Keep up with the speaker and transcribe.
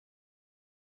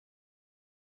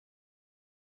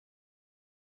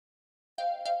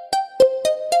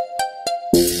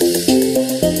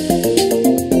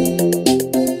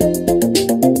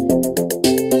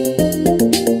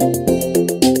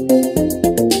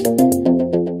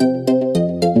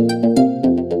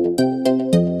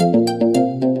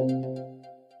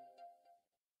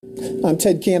I'm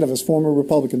Ted Canavas, former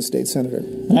Republican state senator.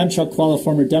 And I'm Chuck Qualla,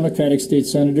 former Democratic state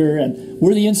senator, and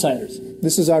we're the insiders.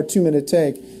 This is our 2-minute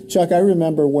take. Chuck, I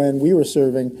remember when we were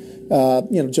serving,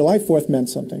 July 4th meant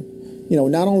something.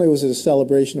 Not only was it a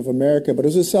celebration of America, but it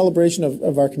was a celebration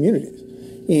of our communities.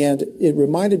 And it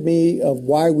reminded me of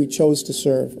why we chose to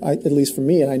serve, at least for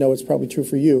me, and I know it's probably true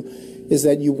for you, is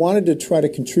that you wanted to try to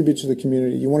contribute to the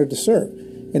community. You wanted to serve.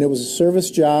 And it was a service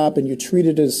job, and you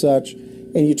treated it as such.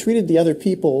 And you treated the other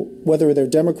people, whether they're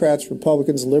Democrats,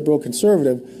 Republicans, liberal,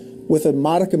 conservative, with a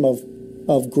modicum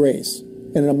of grace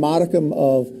and a modicum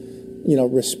of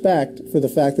respect for the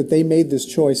fact that they made this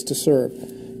choice to serve.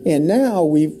 And now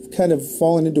we've kind of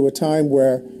fallen into a time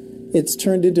where it's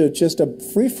turned into just a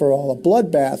free-for-all, a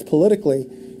bloodbath politically,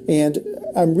 and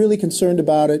I'm really concerned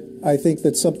about it. I think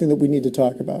that's something that we need to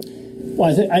talk about.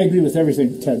 Well, I agree with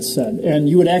everything Ted said. And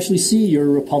you would actually see your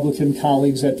Republican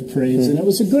colleagues at the parades, and it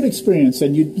was a good experience.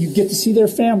 And you get to see their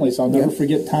families. I'll never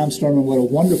forget Tom Storman, what a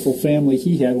wonderful family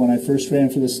he had when I first ran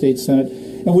for the state senate.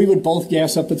 And we would both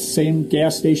gas up at the same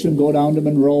gas station, go down to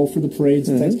Monroe for the parades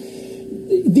and things.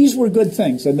 These were good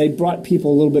things, and they brought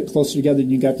people a little bit closer together,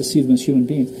 and you got to see them as human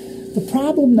beings. The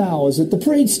problem now is that the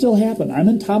parades still happen. I'm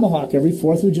in Tomahawk every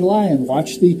 4th of July and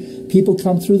watch the people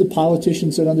come through, the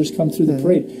politicians and others come through the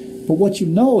parade. But what you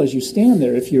know as you stand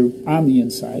there, if you're on the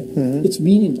inside, it's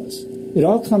meaningless. It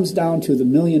all comes down to the $1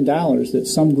 million that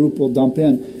some group will dump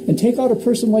in and take out a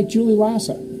person like Julie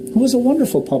Lassa, who was a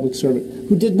wonderful public servant,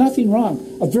 who did nothing wrong,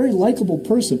 a very likable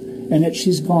person, and yet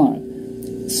she's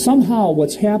gone. Somehow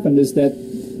what's happened is that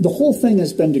the whole thing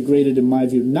has been degraded, in my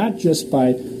view, not just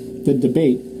by the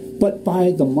debate, but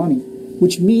by the money,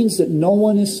 which means that no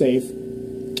one is safe.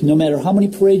 No matter how many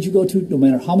parades you go to, no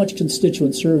matter how much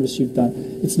constituent service you've done,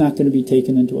 it's not going to be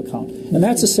taken into account. And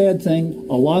that's a sad thing,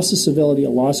 a loss of civility, a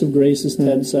loss of grace, as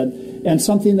Ted said, and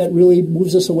something that really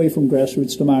moves us away from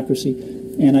grassroots democracy.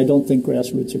 And I don't think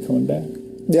grassroots are coming back.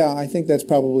 Yeah, I think that's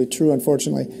probably true,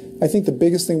 unfortunately. I think the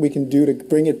biggest thing we can do to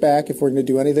bring it back, if we're going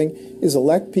to do anything, is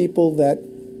elect people that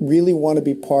really want to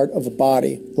be part of a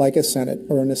body, like a Senate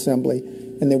or an assembly,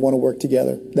 and they want to work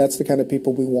together. That's the kind of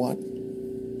people we want.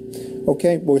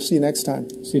 Okay, we'll see you next time.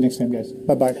 See you next time, guys.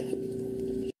 Bye-bye.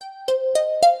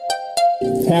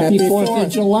 Happy 4th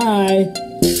of July.